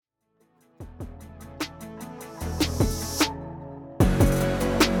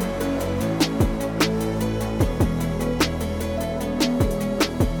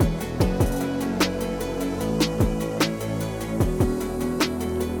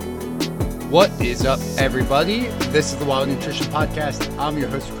What is up, everybody? This is the Wild Nutrition Podcast. I'm your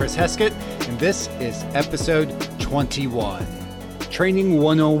host, Chris Heskett, and this is episode 21, Training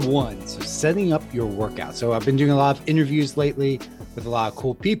 101. So setting up your workout. So I've been doing a lot of interviews lately with a lot of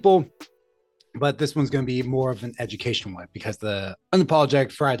cool people, but this one's going to be more of an educational one because the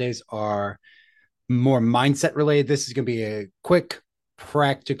Unapologetic Fridays are more mindset related. This is going to be a quick,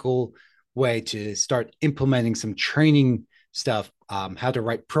 practical way to start implementing some training stuff, how to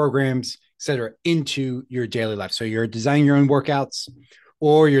write programs, etc., into your daily life. So you're designing your own workouts,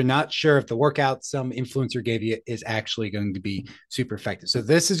 or you're not sure if the workout some influencer gave you is actually going to be super effective. So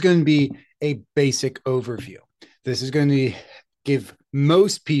this is going to be a basic overview. This is going to give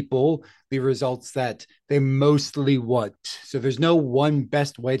most people the results that they mostly want. So there's no one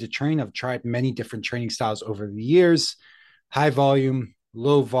best way to train. I've tried many different training styles over the years, high volume,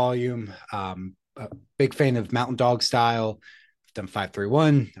 low volume, a big fan of Mountain Dog style. I've done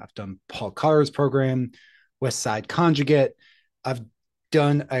 5-3-1. I've done Paul Carr's program, West Side Conjugate. I've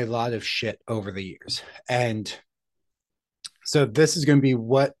done a lot of shit over the years. And so this is going to be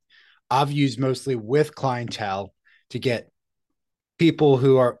what I've used mostly with clientele to get people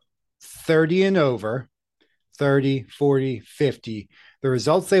who are 30 and over, 30, 40, 50, the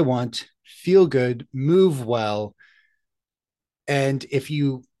results they want, feel good, move well. And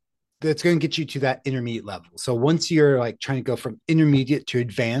that's going to get you to that intermediate level. So once you're like trying to go from intermediate to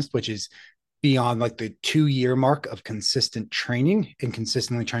advanced, which is beyond like the 2-year mark of consistent training and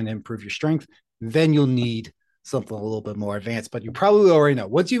consistently trying to improve your strength, then you'll need something a little bit more advanced. But you probably already know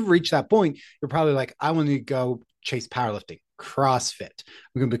once you've reached that point, you're probably like, I want to go chase powerlifting, CrossFit.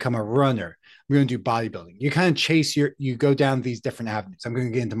 I'm going to become a runner. I'm going to do bodybuilding. You kind of you go down these different avenues. I'm going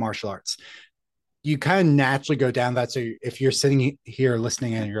to get into martial arts. You kind of naturally go down that. So if you're sitting here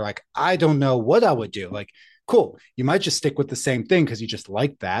listening and you're like, I don't know what I would do, like, cool. You might just stick with the same thing because you just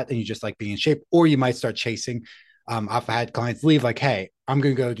like that and you just like being in shape, or you might start chasing. I've had clients leave like, hey, I'm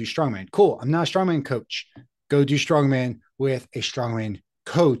going to go do strongman. Cool. I'm not a strongman coach. Go do strongman with a strongman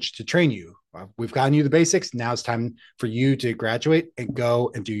coach to train you. We've gotten you the basics. Now it's time for you to graduate and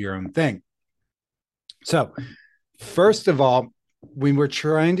go and do your own thing. So first of all, when we're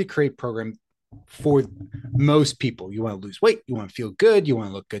trying to create program for most people, you want to lose weight, you want to feel good, you want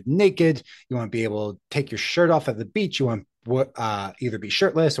to look good naked, you want to be able to take your shirt off at the beach, you want either be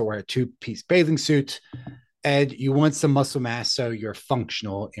shirtless or wear a 2-piece bathing suit, and you want some muscle mass so you're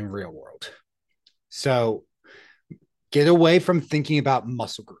functional in real world. So get away from thinking about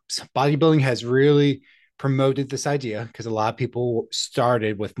muscle groups. Bodybuilding has really promoted this idea because a lot of people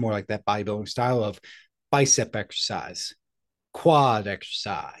started with more like that bodybuilding style of bicep exercise, quad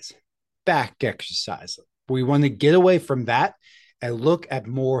exercise, back exercise. We want to get away from that and look at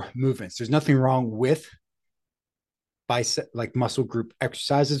more movements. There's nothing wrong with bicep, like muscle group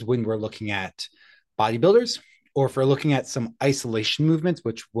exercises when we're looking at bodybuilders, or if we're looking at some isolation movements,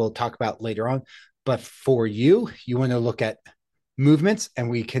 which we'll talk about later on. But for you want to look at movements, and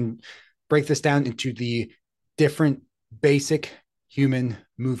we can break this down into the different basic human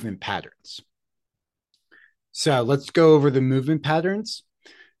movement patterns. So let's go over the movement patterns.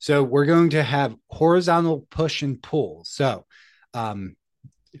 So we're going to have horizontal push and pull. So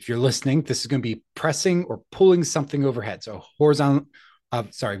if you're listening, this is going to be pressing or pulling something overhead. So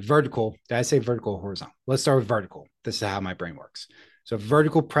vertical. Did I say vertical or horizontal? Let's start with vertical. This is how my brain works. So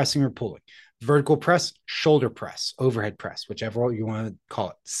vertical pressing or pulling. Vertical press, shoulder press, overhead press, whichever you want to call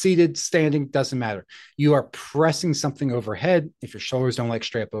it. Seated, standing, doesn't matter. You are pressing something overhead. If your shoulders don't like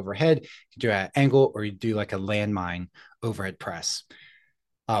straight up overhead, you do an angle, or you do like a landmine overhead press.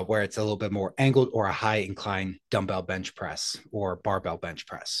 Where it's a little bit more angled, or a high incline dumbbell bench press or barbell bench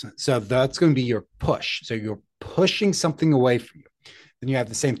press. So that's going to be your push. So you're pushing something away from you. Then you have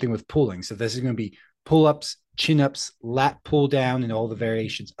the same thing with pulling. So this is going to be pull-ups, chin-ups, lat pull down, and all the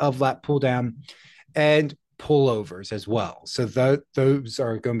variations of lat pull down, and pullovers as well. So those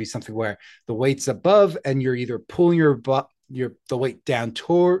are going to be something where the weight's above and you're either pulling the weight down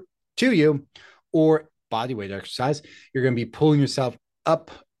to you, or body weight exercise, you're going to be pulling yourself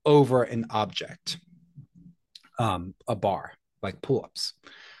up over an object, a bar, like pull-ups.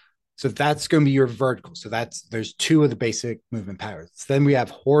 So that's going to be your vertical. So there's 2 of the basic movement patterns. Then we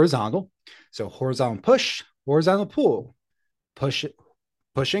have horizontal. So horizontal push, horizontal pull.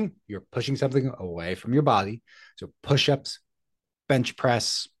 Pushing, you're pushing something away from your body. So push-ups, bench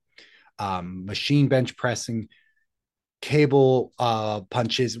press, machine bench pressing, cable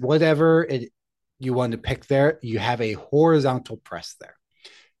punches, whatever you want to pick there, you have a horizontal press there.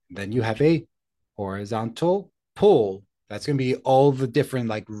 Then you have a horizontal pull. That's going to be all the different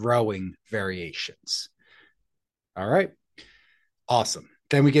like rowing variations. All right. Awesome.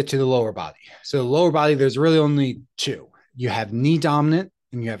 Then we get to the lower body. So the lower body, there's really only two. You have knee dominant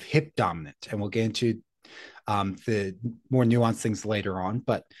and you have hip dominant. And we'll get into the more nuanced things later on.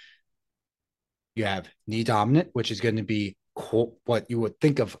 But you have knee dominant, which is going to be what you would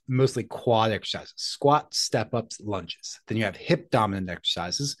think of mostly quad exercises, squat, step ups, lunges. Then you have hip dominant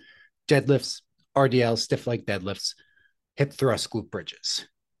exercises, deadlifts, RDL, stiff leg deadlifts, hip thrust, glute bridges.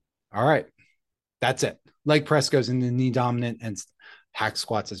 All right. That's it. Leg press goes into knee dominant and hack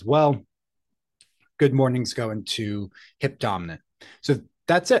squats as well. Good mornings go into hip dominant. So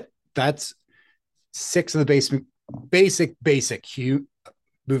that's it. That's 6 of the basic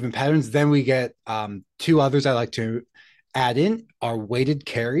movement patterns. Then we get 2 others I like to add in are weighted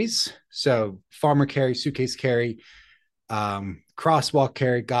carries. So farmer carry, suitcase carry, crosswalk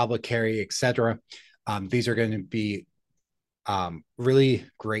carry, goblet carry, etc. These are going to be really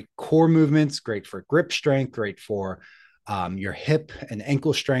great core movements, great for grip strength, great for your hip and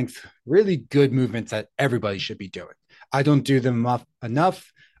ankle strength, really good movements that everybody should be doing. I don't do them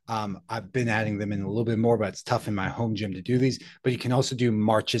enough. I've been adding them in a little bit more, but it's tough in my home gym to do these. But you can also do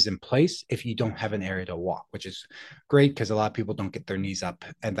marches in place if you don't have an area to walk, which is great because a lot of people don't get their knees up,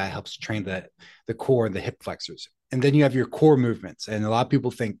 and that helps train the core and the hip flexors. And then you have your core movements, and a lot of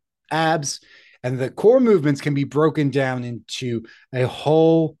people think abs, and the core movements can be broken down into a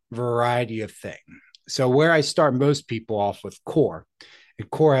whole variety of things. So where I start most people off with core, and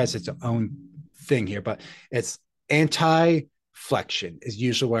core has its own thing here, but it's anti-flexion is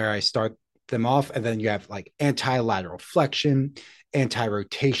usually where I start them off. And then you have like anti-lateral flexion,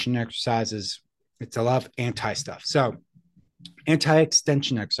 anti-rotation exercises. It's a lot of anti stuff. So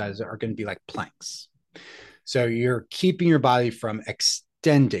anti-extension exercises are going to be like planks. So you're keeping your body from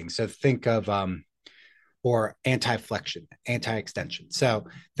extending. So think of or anti-flexion, anti-extension. So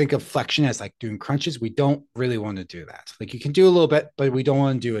think of flexion as like doing crunches. We don't really want to do that. Like you can do a little bit, but we don't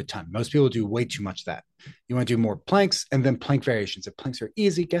want to do a ton. Most people do way too much of that. You want to do more planks and then plank variations. If planks are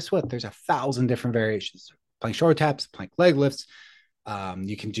easy, guess what? There's 1,000 different variations. Plank shoulder taps, plank leg lifts.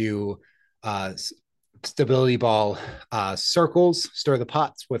 You can do stability ball circles, stir the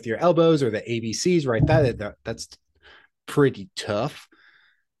pots with your elbows or the ABCs, right? That's pretty tough.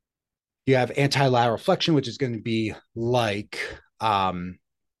 You have anti-lateral flexion, which is going to be like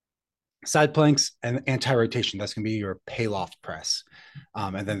side planks, and anti-rotation. That's going to be your Pallof press.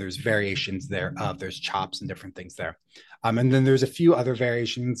 And then there's variations there. There's chops and different things there. And then there's a few other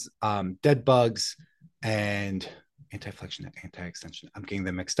variations, dead bugs and anti-flexion, anti-extension. I'm getting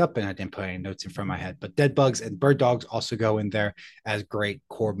them mixed up and I didn't put any notes in front of my head, but dead bugs and bird dogs also go in there as great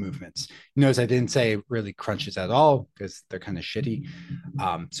core movements. You notice I didn't say really crunches at all because they're kind of shitty.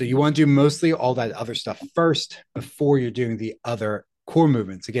 So you want to do mostly all that other stuff first before you're doing the other core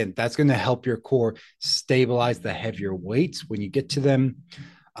movements. Again, that's going to help your core stabilize the heavier weights when you get to them.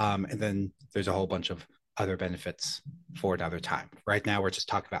 And then there's a whole bunch of other benefits for another time. Right now, we're just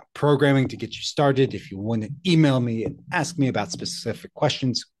talking about programming to get you started. If you want to email me and ask me about specific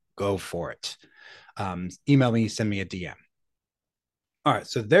questions, go for it. Email me, send me a DM. All right,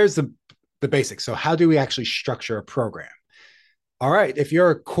 so there's the basics. So how do we actually structure a program? All right, if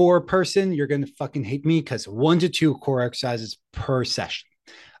you're a core person, you're going to fucking hate me because 1 to 2 core exercises per session.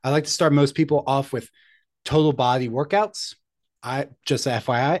 I like to start most people off with total body workouts. I just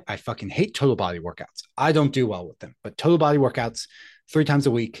FYI, I fucking hate total body workouts. I don't do well with them, but total body workouts 3 times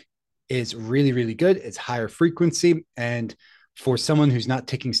a week is really, really good. It's higher frequency. And for someone who's not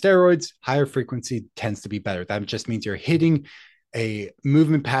taking steroids, higher frequency tends to be better. That just means you're hitting a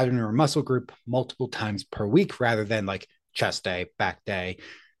movement pattern or a muscle group multiple times per week rather than like chest day, back day,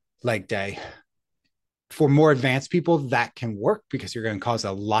 leg day. For more advanced people, that can work because you're going to cause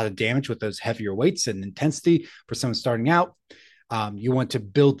a lot of damage with those heavier weights and intensity. For someone starting out, you want to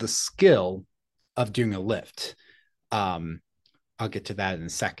build the skill of doing a lift. I'll get to that in a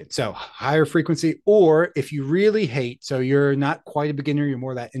second. So higher frequency, or if you really hate, so you're not quite a beginner, you're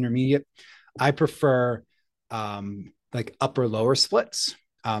more that intermediate. I prefer like upper lower splits.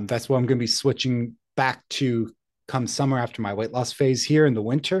 That's what I'm going to be switching back to come summer after my weight loss phase here in the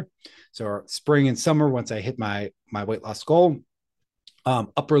winter. So spring and summer, once I hit my weight loss goal,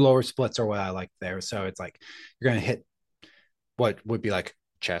 upper lower splits are what I like there. So it's like you're going to hit what would be like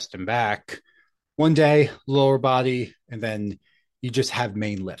chest and back one day, lower body, and then you just have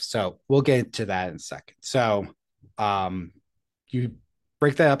main lifts. So we'll get into that in a second. So you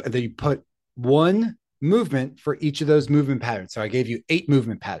break that up and then you put 1 movement for each of those movement patterns. So I gave you 8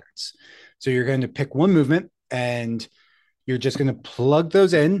 movement patterns. So you're going to pick one movement and you're just going to plug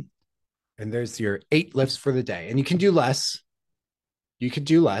those in. And there's your 8 lifts for the day. And you can do less. You could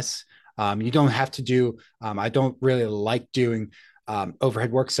do less. You don't have to do, I don't really like doing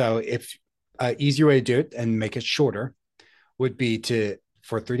overhead work. So if an easier way to do it and make it shorter would be to,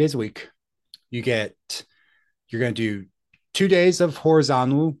 for 3 days a week, you're going to do 2 days of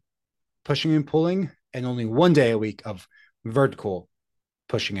horizontal pushing and pulling and only 1 day a week of vertical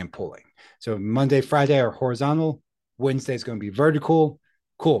pushing and pulling. So Monday, Friday are horizontal. Wednesday is going to be vertical.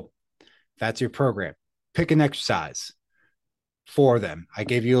 Cool. That's your program. Pick an exercise for them. I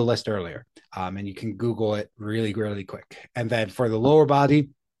gave you a list earlier, and you can Google it really, really quick. And then for the lower body,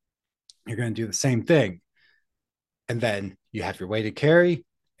 you're going to do the same thing. And then you have your weighted carry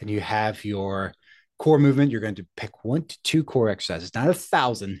and you have your core movement. You're going to pick 1 to 2 core exercises, not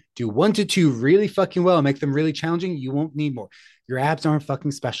 1,000. Do 1 to 2 really fucking well and make them really challenging. You won't need more. Your abs aren't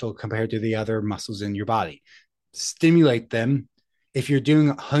fucking special compared to the other muscles in your body. Stimulate them. If you're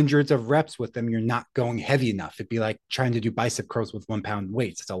doing hundreds of reps with them, you're not going heavy enough. It'd be like trying to do bicep curls with 1 pound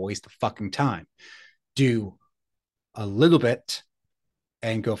weights. It's a waste of fucking time. Do a little bit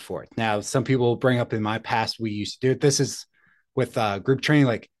and go for it. Now, some people bring up in my past, we used to do it. This is with group training,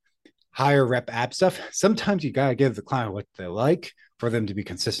 like higher rep ab stuff. Sometimes you got to give the client what they like for them to be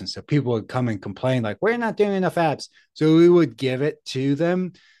consistent. So people would come and complain like, we're not doing enough abs. So we would give it to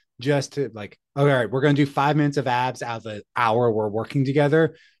them just to like, all right, we're going to do 5 minutes of abs out of the hour we're working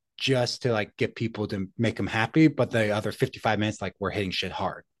together just to like get people to make them happy. But the other 55 minutes, like we're hitting shit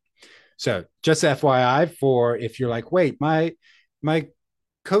hard. So just FYI for if you're like, wait, my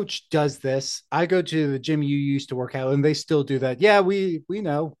coach does this. I go to the gym you used to work out and they still do that. Yeah, we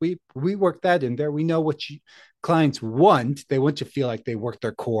know. We work that in there. We know what clients want. They want to feel like they work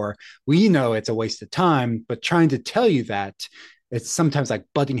their core. We know it's a waste of time, but trying to tell you that it's sometimes like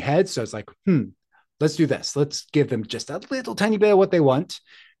butting heads. So it's like, let's do this. Let's give them just a little tiny bit of what they want.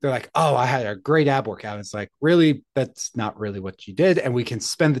 They're like, oh, I had a great ab workout. It's like, really, that's not really what you did. And we can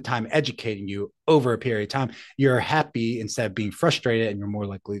spend the time educating you over a period of time. You're happy instead of being frustrated and you're more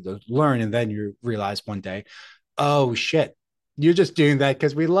likely to learn. And then you realize one day, oh shit, you're just doing that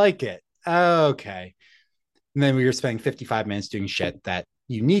because we like it. Okay. And then we were spending 55 minutes doing shit that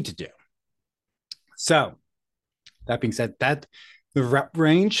you need to do. So that being said, that the rep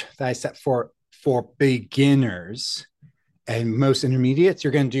range that I set for beginners and most intermediates,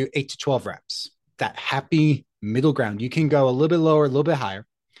 you're going to do 8 to 12 reps. That happy middle ground. You can go a little bit lower, a little bit higher.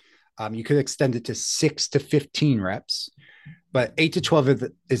 You could extend it to 6 to 15 reps, but 8 to 12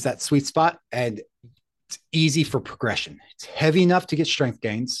 is that sweet spot, and it's easy for progression. It's heavy enough to get strength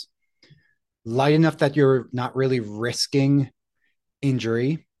gains, light enough that you're not really risking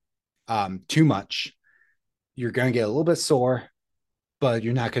injury too much. You're going to get a little bit sore, but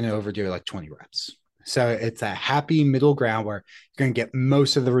you're not going to overdo it like 20 reps. So it's a happy middle ground where you're going to get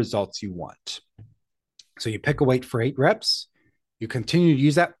most of the results you want. So you pick a weight for 8 reps. You continue to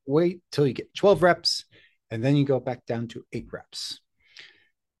use that weight till you get 12 reps, and then you go back down to 8 reps.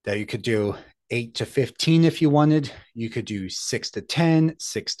 Now you could do 8 to 15 if you wanted. You could do 6 to 10,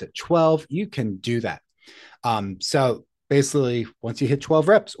 6 to 12. You can do that. So basically, once you hit 12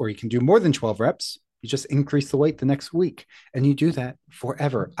 reps, or you can do more than 12 reps, you just increase the weight the next week, and you do that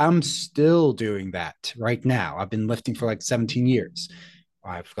forever. I'm still doing that right now. I've been lifting for like 17 years.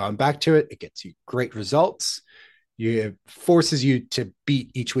 I've gone back to it. It gets you great results. It forces you to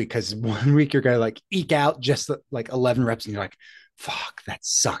beat each week, because one week you're going to like eke out just like 11 reps and you're like, fuck, that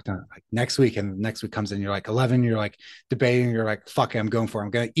sucked. Like next week, and the next week comes in, you're like 11, you're like debating, you're like, fuck it, I'm going for it.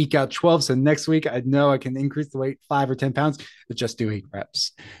 I'm going to eke out 12. So next week, I know I can increase the weight 5 or 10 pounds, but just do 8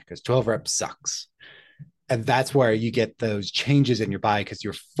 reps, because 12 reps sucks. And that's where you get those changes in your body, because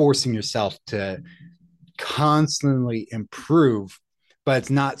you're forcing yourself to constantly improve, but it's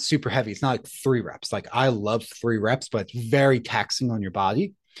not super heavy. It's not like 3 reps. Like I love 3 reps, but it's very taxing on your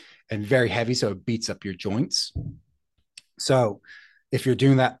body and very heavy. So it beats up your joints. So if you're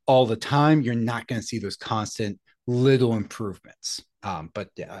doing that all the time, you're not going to see those constant little improvements. But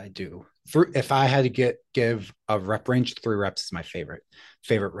yeah, I do. If I had to give a rep range, 3 reps is my favorite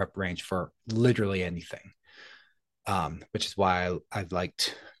rep range for literally anything. Which is why I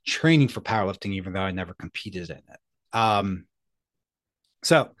liked training for powerlifting, even though I never competed in it.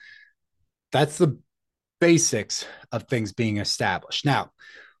 So that's the basics of things being established. Now,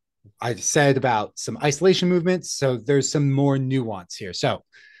 I said about some isolation movements, so there's some more nuance here. So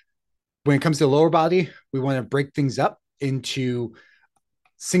when it comes to the lower body, we want to break things up into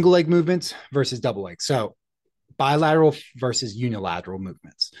single leg movements versus double leg. So bilateral versus unilateral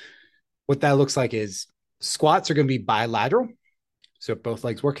movements. What that looks like is squats are going to be bilateral, so both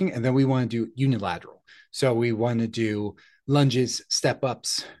legs working, and then we want to do unilateral. So we want to do lunges, step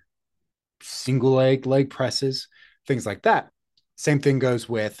ups, single leg presses, things like that. Same thing goes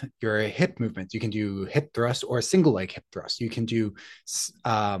with your hip movements. You can do hip thrust or a single leg hip thrust. You can do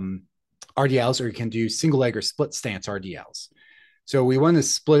RDLs, or you can do single leg or split stance RDLs. So we want to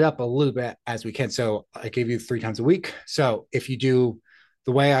split up a little bit as we can. So I gave you 3 times a week. So if you do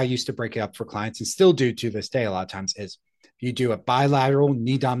the way I used to break it up for clients and still do to this day a lot of times is you do a bilateral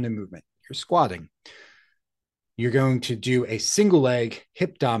knee dominant movement. You're squatting. You're going to do a single leg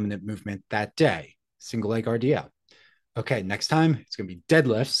hip dominant movement that day, single leg RDL. Okay, next time it's going to be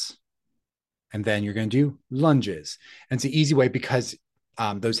deadlifts, and then you're going to do lunges. And it's an easy way because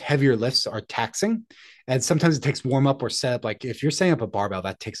those heavier lifts are taxing, and sometimes it takes warm up or set up. Like if you're setting up a barbell,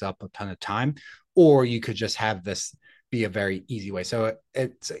 that takes up a ton of time, or you could just have this be a very easy way. So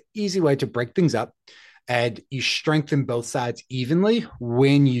it's an easy way to break things up, and you strengthen both sides evenly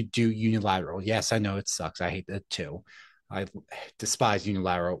when you do unilateral. Yes, I know it sucks. I hate that too. I despise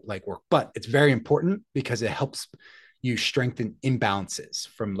unilateral leg work, but it's very important because it helps you strengthen imbalances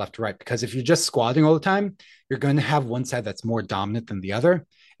from left to right. Because if you're just squatting all the time, you're going to have one side that's more dominant than the other.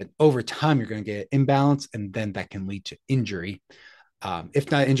 And over time, you're going to get imbalance, and then that can lead to injury. If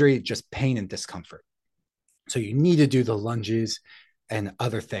not injury, just pain and discomfort. So you need to do the lunges and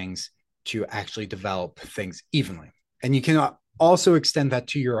other things to actually develop things evenly. And you can also extend that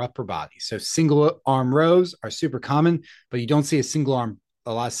to your upper body. So single arm rows are super common, but you don't see a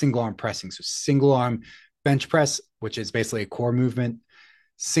lot of single arm pressing. So single arm bench press, which is basically a core movement,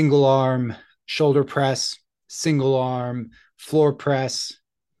 single arm shoulder press, single arm floor press.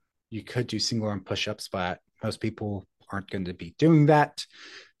 You could do single arm push-ups, but most people aren't going to be doing that.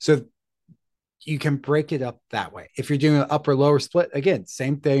 So you can break it up that way. If you're doing an upper lower split, again,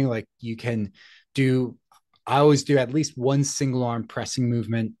 same thing. Like you can do, I always do at least one single arm pressing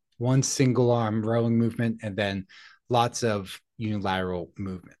movement, one single arm rowing movement, and then lots of unilateral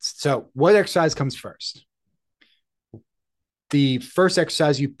movements. So what exercise comes first? The first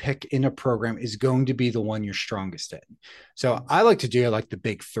exercise you pick in a program is going to be the one you're strongest in. So I like to do it like the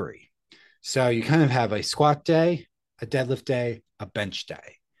big three. So you kind of have a squat day, a deadlift day, a bench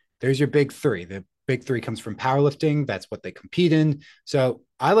day. There's your big three. The big three comes from powerlifting. That's what they compete in. So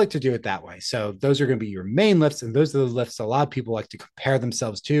I like to do it that way. So those are going to be your main lifts, and those are the lifts a lot of people like to compare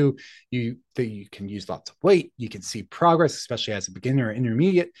themselves to. You can use lots of weight. You can see progress, especially as a beginner or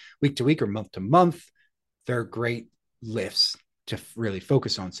intermediate, week to week or month to month. They're great lifts to really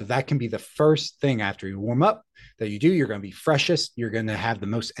focus on. So that can be the first thing after you warm up that you do. You're going to be freshest. You're going to have the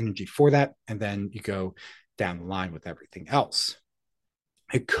most energy for that. And then you go down the line with everything else.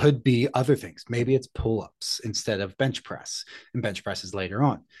 It could be other things. Maybe it's pull-ups instead of bench press, and bench press is later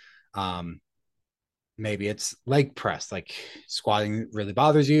on. Maybe it's leg press, like squatting really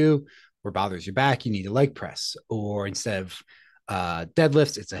bothers you or bothers your back. You need a leg press. Or instead of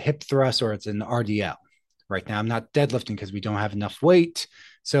deadlifts, it's a hip thrust or it's an RDL. Right now, I'm not deadlifting because we don't have enough weight.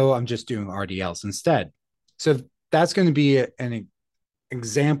 So I'm just doing RDLs instead. So that's going to be an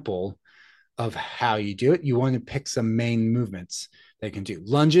example of how you do it. You want to pick some main movements that you can do.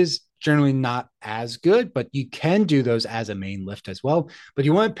 Lunges, generally not as good, but you can do those as a main lift as well. But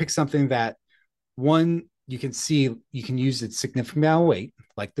you want to pick something that one, you can see you can use a significant amount of weight,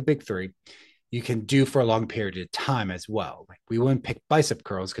 like the big three. You can do for a long period of time as well. Like we wouldn't pick bicep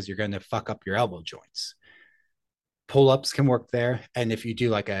curls because you're going to fuck up your elbow joints. Pull-ups can work there. And if you do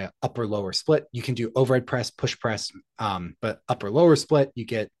like a upper lower split, you can do overhead press, push press. But upper lower split, you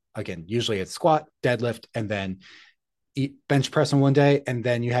get, again, usually it's squat, deadlift, and then bench press on one day. And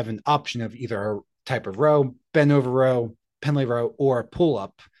then you have an option of either a type of row, bend over row, pendlay row, or pull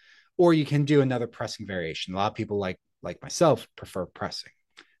up. Or you can do another pressing variation. A lot of people like myself prefer pressing.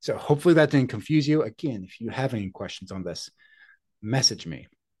 So hopefully that didn't confuse you. Again, if you have any questions on this, message me.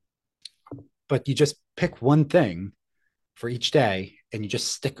 But you just pick one thing for each day and you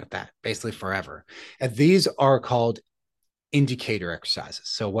just stick with that basically forever. And these are called indicator exercises.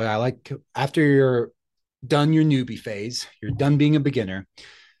 So what I like, after you're done your newbie phase, you're done being a beginner,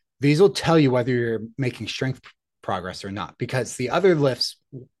 these will tell you whether you're making strength progress or not, because the other lifts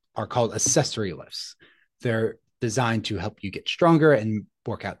are called accessory lifts. They're designed to help you get stronger and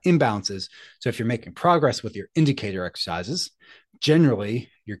work out imbalances. So if you're making progress with your indicator exercises, generally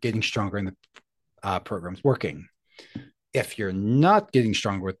you're getting stronger and the program's working. If you're not getting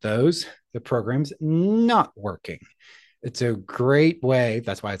stronger with those, the program's not working. It's a great way,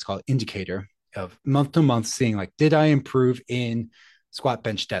 that's why it's called indicator, of month to month seeing like, did I improve in squat,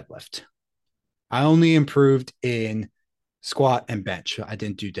 bench, deadlift? I only improved in squat and bench. I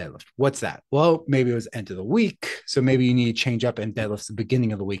didn't do deadlift. What's that? Well, maybe it was end of the week. So maybe you need to change up and deadlifts the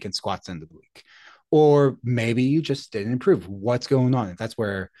beginning of the week and squats end of the week. Or maybe you just didn't improve. What's going on? That's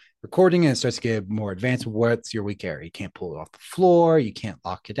where recording it starts to get more advanced. What's your weak area? You can't pull it off the floor. You can't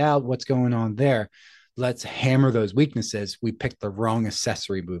lock it out. What's going on there? Let's hammer those weaknesses. We picked the wrong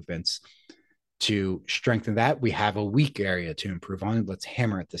accessory movements to strengthen that. We have a weak area to improve on. Let's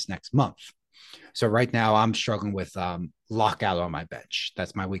hammer it this next month. So right now I'm struggling with lockout on my bench.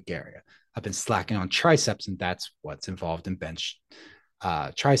 That's my weak area. I've been slacking on triceps, and that's what's involved in bench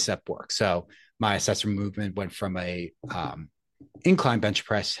tricep work. So my accessory movement went from a incline bench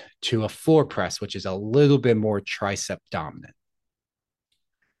press to a floor press, which is a little bit more tricep dominant.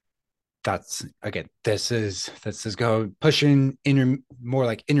 That's again, this is go pushing more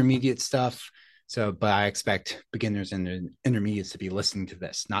like intermediate stuff. So, but I expect beginners and intermediates to be listening to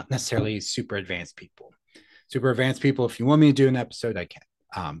this, not necessarily super advanced people. Super advanced people, if you want me to do an episode, I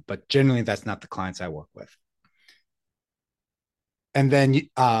can. But generally, that's not the clients I work with. And then,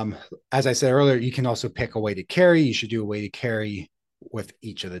 as I said earlier, you can also pick a weighted carry. You should do a weighted carry with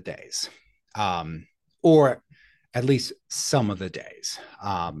each of the days, or at least some of the days.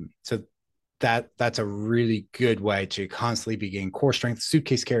 So that's a really good way to constantly be getting core strength.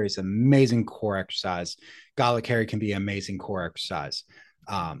 Suitcase carry is amazing core exercise. Goblet carry can be amazing core exercise.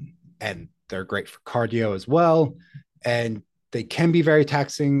 And they're great for cardio as well. And they can be very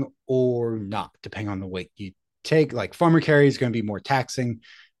taxing or not, depending on the weight you take. Like farmer carry is going to be more taxing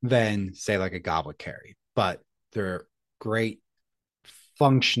than, say, like a goblet carry, but they're great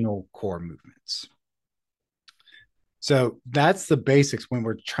functional core movements. So that's the basics when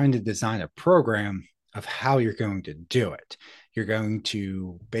we're trying to design a program of how you're going to do it. You're going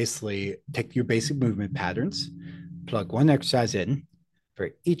to basically take your basic movement patterns, plug one exercise in for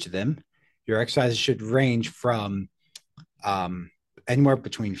each of them. Your exercises should range from anywhere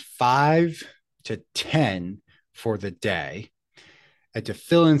between 5 to 10 for the day, and to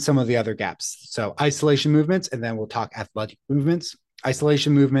fill in some of the other gaps. So isolation movements, and then we'll talk athletic movements.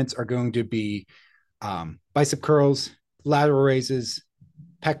 Isolation movements are going to be bicep curls, lateral raises,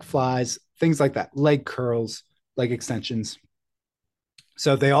 pec flies, things like that, leg curls, leg extensions.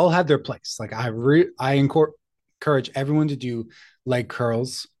 So they all have their place. Like I encourage everyone to do leg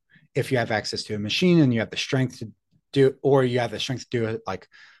curls if you have access to a machine and you have the strength to do, or you have the strength to do it like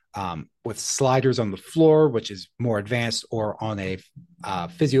with sliders on the floor, which is more advanced, or on a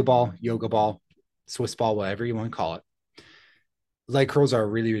physio ball, yoga ball, Swiss ball, whatever you want to call it. Leg curls are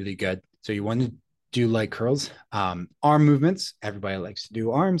really, really good. So you want to do leg curls. Arm movements, everybody likes to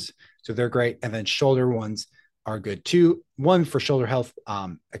do arms, so they're great. And then shoulder ones are good too. One for shoulder health,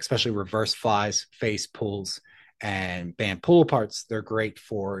 especially reverse flies, face pulls, and band pull aparts. They're great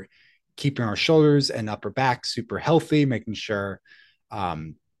for keeping our shoulders and upper back super healthy, making sure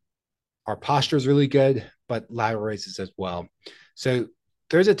our posture is really good, but lateral raises as well. So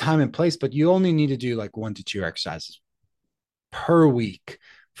there's a time and place, but you only need to do like 1 to 2 exercises per week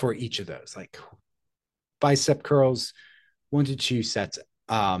for each of those. Like bicep curls, 1 to 2 sets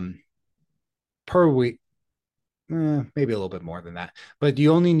per week, maybe a little bit more than that, but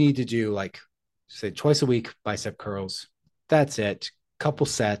you only need to do like, say, twice a week bicep curls. That's it. Couple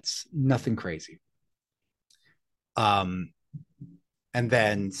sets, nothing crazy. And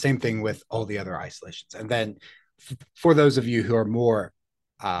then same thing with all the other isolations. And then for those of you who are more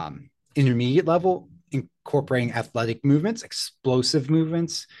intermediate level, incorporating athletic movements, explosive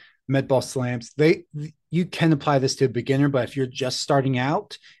movements, med ball slams, you can apply this to a beginner, but if you're just starting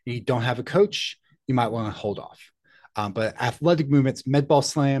out and you don't have a coach, you might want to hold off. But athletic movements, med ball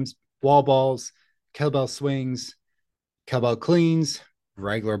slams, wall balls, kettlebell swings, kettlebell cleans,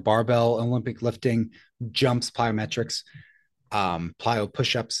 regular barbell Olympic lifting, jumps, plyometrics, plyo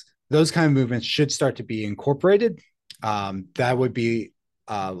push-ups, those kind of movements should start to be incorporated. That would be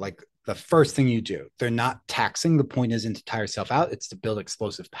like the first thing you do. They're not taxing. The point isn't to tire yourself out. It's to build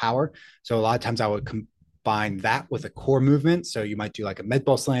explosive power. So a lot of times I would combine that with a core movement. So you might do like a med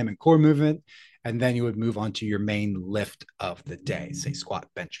ball slam and core movement, and then you would move on to your main lift of the day, say squat,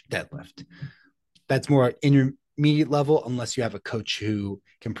 bench, deadlift. That's more intermediate level, unless you have a coach who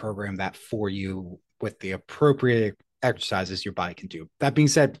can program that for you with the appropriate exercises your body can do. That being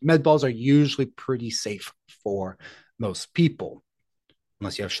said, med balls are usually pretty safe for most people,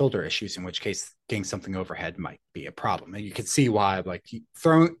 unless you have shoulder issues, in which case getting something overhead might be a problem. And you can see why, like,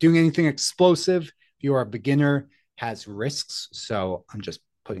 doing anything explosive, if you are a beginner, has risks. So I'm just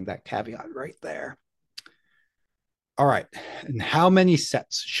putting that caveat right there. All right. And how many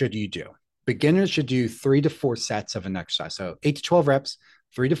sets should you do? Beginners should do 3 to 4 sets of an exercise. So 8 to 12 reps,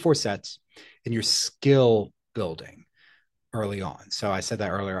 3 to 4 sets, and your skill building. early on. So I said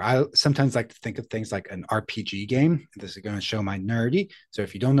that earlier. I sometimes like to think of things like an RPG game. This is going to show my nerdy. So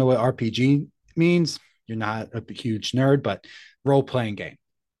if you don't know what RPG means, you're not a huge nerd, but role playing game.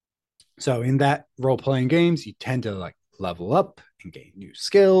 So in that role playing games, you tend to like level up and gain new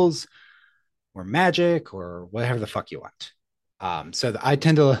skills or magic or whatever the fuck you want. I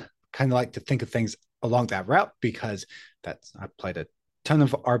tend to kind of like to think of things along that route because I played a ton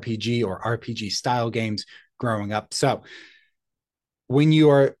of RPG or RPG style games growing up. So when you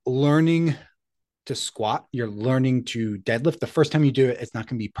are learning to squat, you're learning to deadlift. The first time you do it, it's not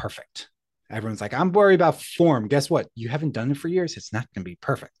going to be perfect. Everyone's like, I'm worried about form. Guess what? You haven't done it for years. It's not going to be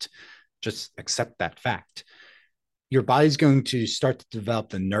perfect. Just accept that fact. Your body's going to start to develop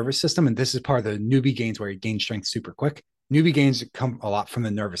the nervous system. And this is part of the newbie gains where you gain strength super quick. Newbie gains come a lot from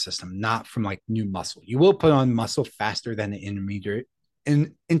the nervous system, not from like new muscle. You will put on muscle faster than the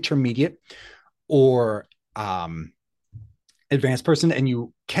intermediate or advanced person, and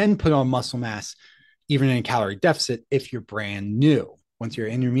you can put on muscle mass even in a calorie deficit if you're brand new. Once you're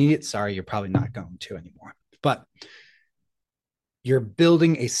intermediate, sorry, you're probably not going to anymore. But you're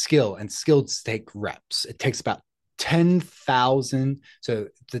building a skill, and skills take reps. It takes about 10,000. So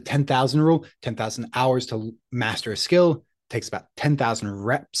the 10,000 rule, 10,000 hours to master a skill, it takes about 10,000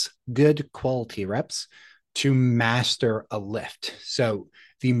 reps, good quality reps to master a lift. So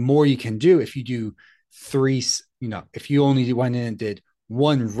the more you can do, if you do three, if you only went in and did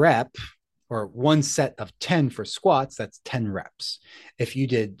one rep or one set of 10 for squats, that's 10 reps. If you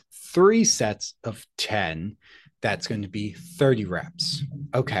did 3 sets of 10, that's going to be 30 reps.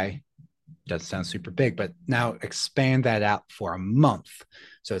 Okay. Doesn't sound super big, but now expand that out for a month.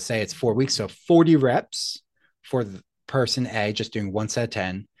 So say it's 4 weeks. So 40 reps for the person A, just doing one set of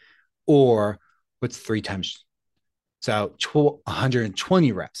 10, or what's 3 times? So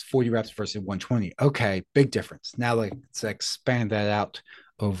 120 reps, 40 reps versus 120. Okay, big difference. Now let's expand that out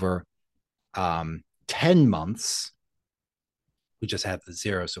over 10 months. We just have the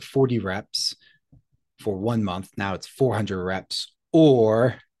zero. So 40 reps for 1 month. Now it's 400 reps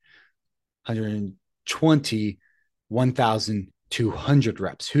or 120, 1,200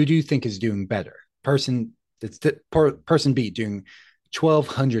 reps. Who do you think is doing better? Person B doing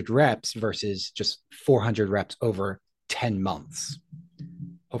 1,200 reps versus just 400 reps over 10 months.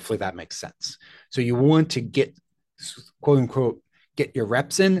 Hopefully that makes sense. So you want to get, quote unquote, get your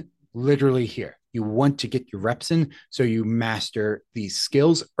reps in literally here. You want to get your reps in so you master these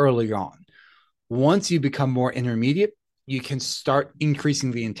skills early on. Once you become more intermediate, you can start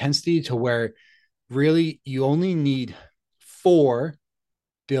increasing the intensity to where really you only need 4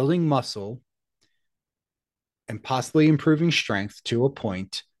 building muscle and possibly improving strength to a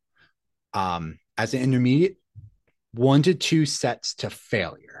point. As an intermediate, 1 to 2 sets to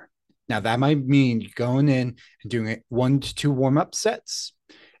failure. Now that might mean going in and doing 1 to 2 warm-up sets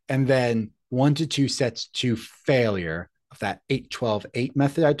and then 1 to 2 sets to failure of that 8-12-8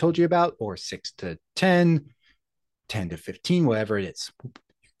 method I told you about, or 6 to 10, 10 to 15, whatever it is.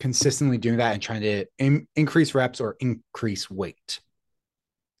 Consistently doing that and trying to increase reps or increase weight.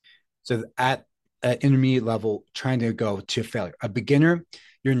 So at an intermediate level, trying to go to failure. A beginner,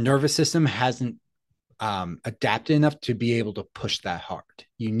 your nervous system hasn't adapted enough to be able to push that hard.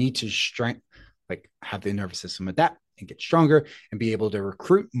 You need to have the nervous system adapt and get stronger and be able to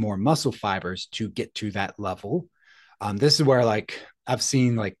recruit more muscle fibers to get to that level. This is where I've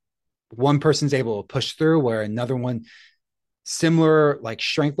seen one person's able to push through where another one similar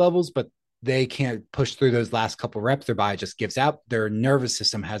strength levels, but they can't push through those last couple reps. Their body just gives out. Their nervous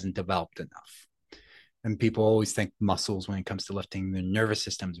system hasn't developed enough. And people always think muscles when it comes to lifting. The nervous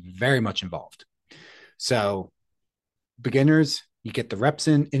system is very much involved. So beginners, you get the reps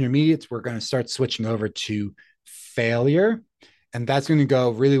in. Intermediates, we're going to start switching over to failure. And that's going to go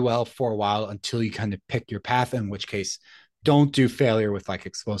really well for a while until you kind of pick your path, in which case don't do failure with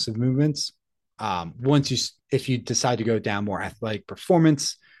explosive movements. If you decide to go down more athletic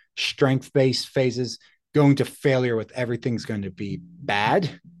performance, strength-based phases, going to failure with everything's going to be bad.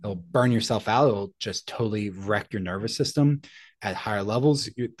 It'll burn yourself out. It'll just totally wreck your nervous system at higher levels.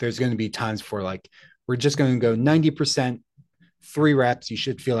 There's going to be times for we're just going to go 90%, 3 reps. You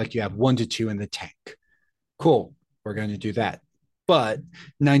should feel like you have 1 to 2 in the tank. Cool. We're going to do that. But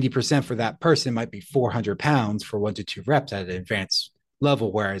 90% for that person might be 400 pounds for 1 to 2 reps at an advanced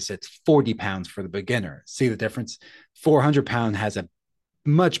level, whereas it's 40 pounds for the beginner. See the difference? 400 pound has a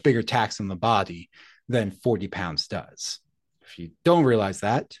much bigger tax on the body than 40 pounds does. If you don't realize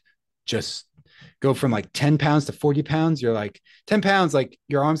that, just go from 10 pounds to 40 pounds. You're 10 pounds,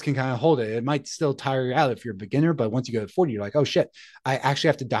 your arms can kind of hold it. It might still tire you out if you're a beginner, but once you go to 40, you're oh shit, I actually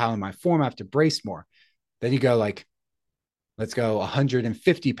have to dial in my form. I have to brace more. Then you go Let's go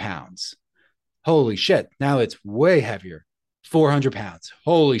 150 pounds. Holy shit. Now it's way heavier. 400 pounds.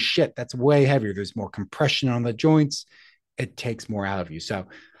 Holy shit. That's way heavier. There's more compression on the joints. It takes more out of you. So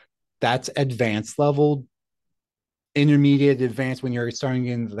that's advanced level. Intermediate, advanced, when you're starting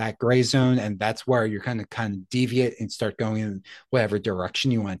in that gray zone, and that's where you're kind of deviate and start going in whatever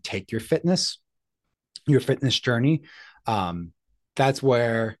direction you want to take your fitness journey. That's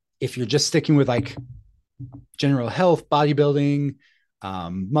where, if you're just sticking with like general health, bodybuilding,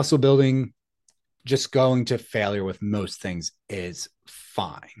 muscle building, just going to failure with most things is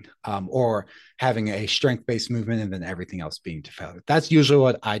fine. Or having a strength-based movement and then everything else being to failure. That's usually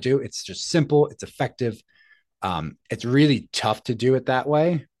what I do. It's just simple, it's effective. It's really tough to do it that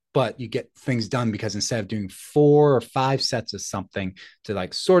way, but you get things done because instead of doing 4 or 5 sets of something to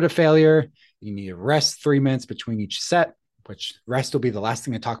like sort of failure, you need to rest 3 minutes between each set, which rest will be the last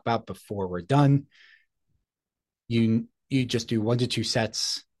thing I talk about before we're done. You just do 1 to 2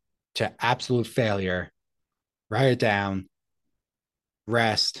 sets to absolute failure, write it down,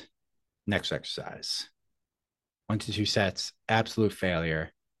 rest, next exercise. 1 to 2 sets, absolute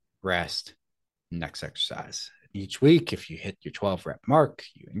failure, rest, next exercise. Each week, if you hit your 12 rep mark,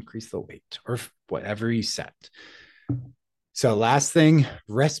 you increase the weight or whatever you set. So last thing,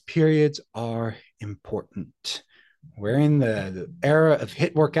 rest periods are important. We're in the era of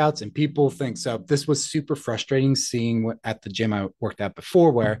HIIT workouts, and people think so. This was super frustrating seeing at the gym I worked at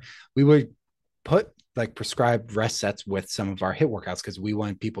before, where we would put like prescribed rest sets with some of our HIIT workouts because we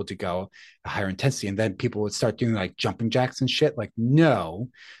wanted people to go a higher intensity. And then people would start doing like jumping jacks and shit. Like, no,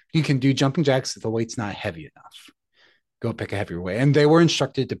 you can do jumping jacks if the weight's not heavy enough. Go pick a heavier weight. And they were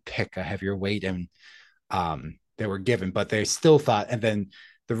instructed to pick a heavier weight, and they were given, but they still thought. And then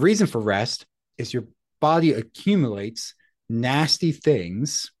the reason for rest is your body accumulates nasty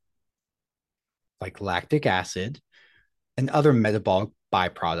things like lactic acid and other metabolic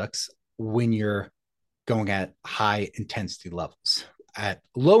byproducts when you're going at high intensity levels. At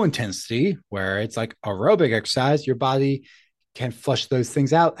low intensity, where it's like aerobic exercise, your body can flush those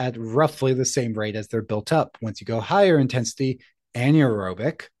things out at roughly the same rate as they're built up. Once you go higher intensity,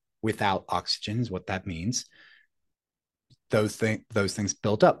 anaerobic, without oxygen is what that means, those things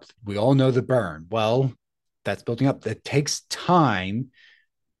build up. We all know the burn. Well, that's building up. It takes time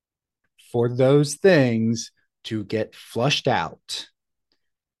for those things to get flushed out.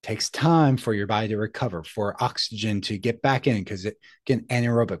 It takes time for your body to recover, for oxygen to get back in, because again,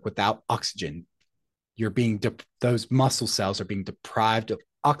 anaerobic, without oxygen, those muscle cells are being deprived of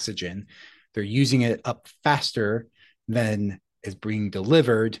oxygen. They're using it up faster than is being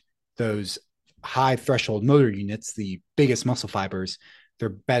delivered. Those high threshold motor units, the biggest muscle fibers, they're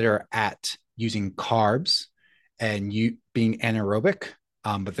better at using carbs and being anaerobic,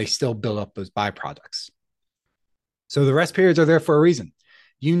 but they still build up those byproducts. So the rest periods are there for a reason.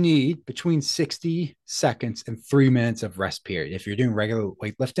 You need between 60 seconds and 3 minutes of rest period. If you're doing regular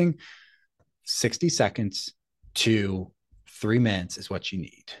weightlifting, 60 seconds to 3 minutes is what you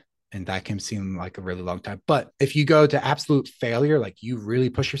need. And that can seem like a really long time. But if you go to absolute failure, like you really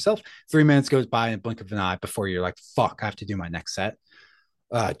push yourself, 3 minutes goes by in a blink of an eye before you're like, fuck, I have to do my next set.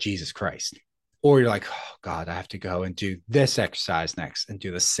 Jesus Christ. Or you're like, oh God, I have to go and do this exercise next and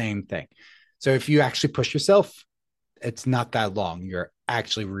do the same thing. So if you actually push yourself, it's not that long. You're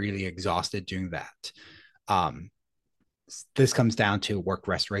actually really exhausted doing that. This comes down to work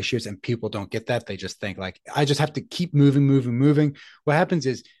rest ratios, and people don't get that. They just think like, I just have to keep moving. What happens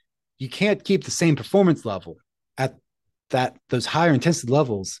is you can't keep the same performance level at those higher intensity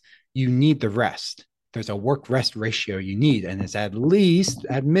levels. You need the rest. There's a work rest ratio you need, and it's at least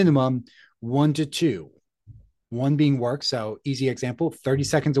at minimum 1 to 2. 1 being work. So easy example, 30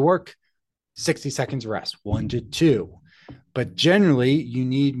 seconds of work, 60 seconds rest, 1 to 2. But generally you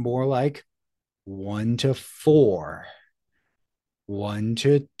need more like 1 to 4, 1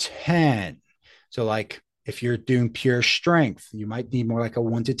 to 10. So like if you're doing pure strength, you might need more like a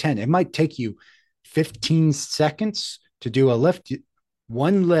 1 to 10. It might take you 15 seconds to do a lift,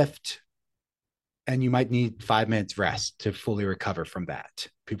 1 lift, and you might need 5 minutes rest to fully recover from that.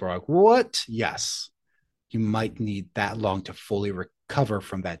 People are like, what? Yes, you might need that long to fully recover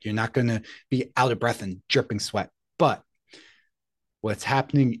from that. You're not going to be out of breath and dripping sweat, but what's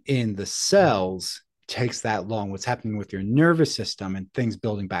happening in the cells takes that long. What's happening with your nervous system and things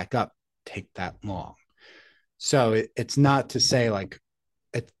building back up take that long. So it's not to say like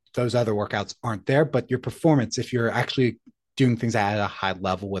those other workouts aren't there, but your performance, if you're actually doing things at a high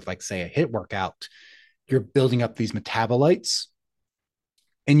level with like, say, a HIIT workout, you're building up these metabolites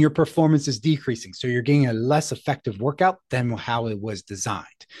and your performance is decreasing. So you're getting a less effective workout than how it was designed.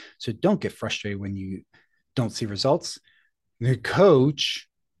 So don't get frustrated when you don't see results. The coach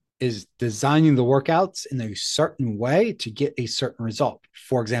is designing the workouts in a certain way to get a certain result.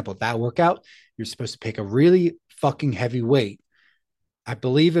 For example, that workout, you're supposed to pick a really fucking heavy weight. I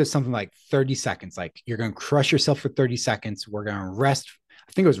believe it was something like 30 seconds. Like you're going to crush yourself for 30 seconds. We're going to rest.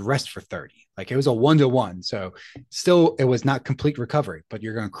 I think it was rest for 30. Like it was a 1-to-1. So still, it was not complete recovery, but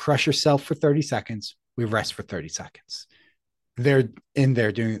you're going to crush yourself for 30 seconds. We rest for 30 seconds. They're in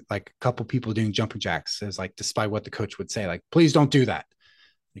there doing like a couple people doing jumping jacks. It's like, despite what the coach would say, like, please don't do that.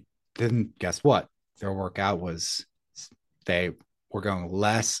 Like, then guess what? Their workout was, they were going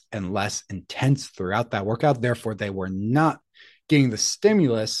less and less intense throughout that workout. Therefore, they were not getting the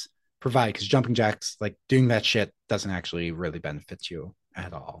stimulus provided, because jumping jacks, like doing that shit, doesn't actually really benefit you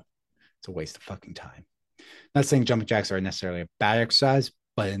at all. It's a waste of fucking time. Not saying jumping jacks are necessarily a bad exercise,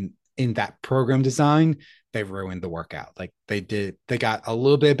 but in that program design, they ruined the workout. Like they got a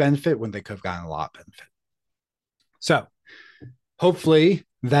little bit of benefit when they could have gotten a lot of benefit. So hopefully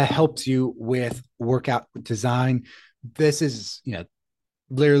that helps you with workout design. This is,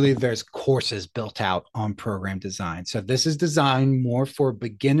 literally there's courses built out on program design. So this is designed more for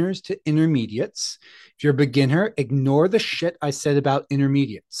beginners to intermediates. If you're a beginner, ignore the shit I said about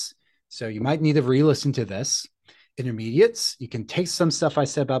intermediates. So you might need to re-listen to this. Intermediates, you can take some stuff I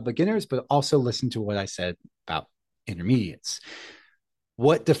said about beginners, but also listen to what I said about intermediates.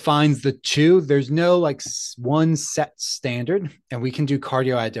 What defines the two? There's no like one set standard, and we can do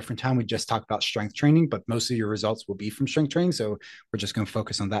cardio at a different time. We just talked about strength training, but most of your results will be from strength training. So we're just going to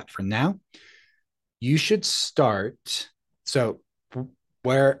focus on that for now. You should start. So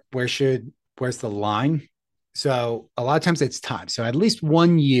where's the line? So a lot of times it's time. So at least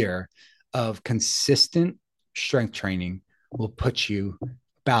 1 year of consistent strength training will put you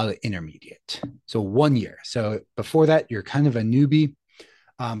about an intermediate. So 1 year. So before that, you're kind of a newbie.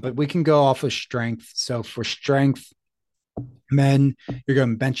 But we can go off of strength. So for strength, men, you're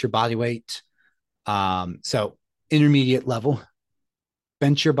going to bench your body weight. So intermediate level,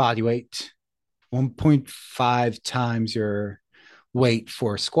 bench your body weight, 1.5 times your weight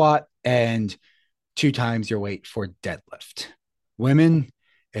for squat and 2 times your weight for deadlift. Women,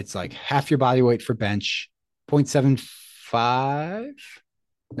 it's like half your body weight for bench, 0.75.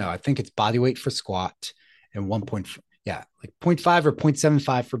 No, I think it's body weight for squat and 1.5. Yeah, like 0.5 or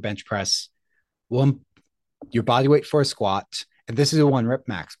 0.75 for bench press, your body weight for a squat, and this is a 1 rep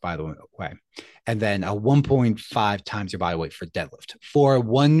max, by the way, and then a 1.5 times your body weight for deadlift for a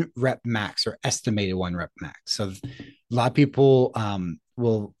 1 rep max, or estimated 1 rep max. So a lot of people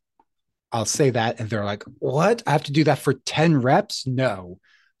I'll say that, and they're like, what? I have to do that for 10 reps? No,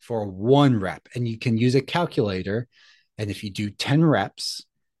 for 1 rep. And you can use a calculator, and if you do 10 reps,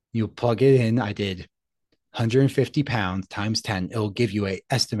 you plug it in. I did 150 pounds times 10, it'll give you a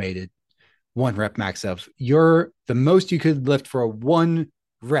estimated 1 rep max of the most you could lift for a 1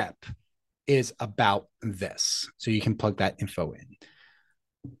 rep is about this. So you can plug that info in.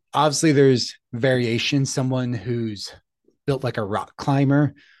 Obviously, there's variation. Someone who's built like a rock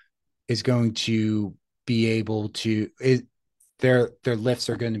climber is going to be able to, their lifts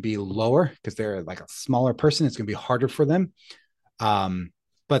are going to be lower because they're like a smaller person. It's going to be harder for them.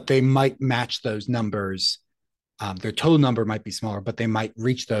 But they might match those numbers. Their total number might be smaller, but they might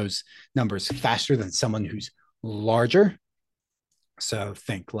reach those numbers faster than someone who's larger. So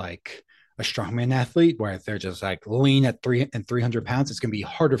think like a strongman athlete, where if they're just like lean at 300 pounds, it's going to be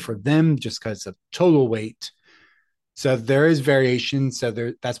harder for them just because of total weight. So there is variation.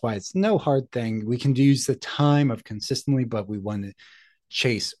 So that's why it's no hard thing. We can use the time of consistently, but we want to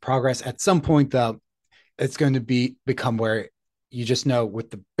chase progress. At some point, though, it's going to become where you just know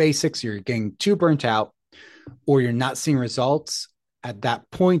with the basics, you're getting too burnt out or you're not seeing results. At that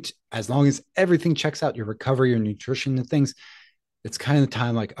point, as long as everything checks out, your recovery, your nutrition and things, it's kind of the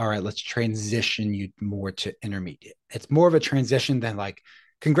time like, all right, let's transition you more to intermediate. It's more of a transition than like,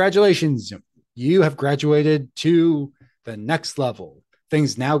 congratulations, you have graduated to the next level.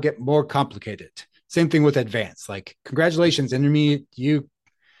 Things now get more complicated. Same thing with advanced, like congratulations, intermediate, you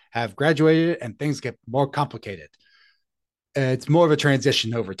have graduated and things get more complicated. It's more of a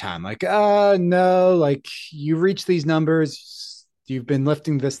transition over time. Like, no, like you reach these numbers, you've been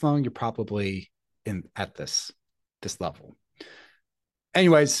lifting this long, you're probably at this level.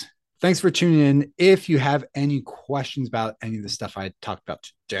 Anyways, thanks for tuning in. If you have any questions about any of the stuff I talked about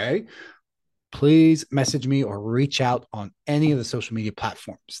today, please message me or reach out on any of the social media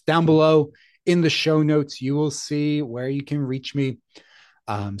platforms. Down below in the show notes, you will see where you can reach me.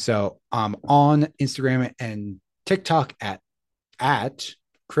 So I'm on Instagram and TikTok at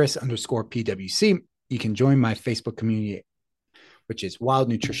Chris_PWC. You can join my Facebook community, which is Wild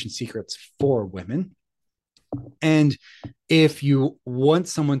Nutrition Secrets for Women. And if you want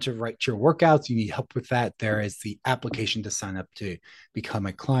someone to write your workouts, you need help with that, there is the application to sign up to become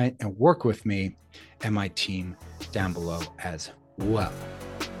a client and work with me and my team down below as well.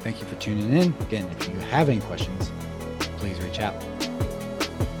 Thank you for tuning in. Again, if you have any questions, please reach out.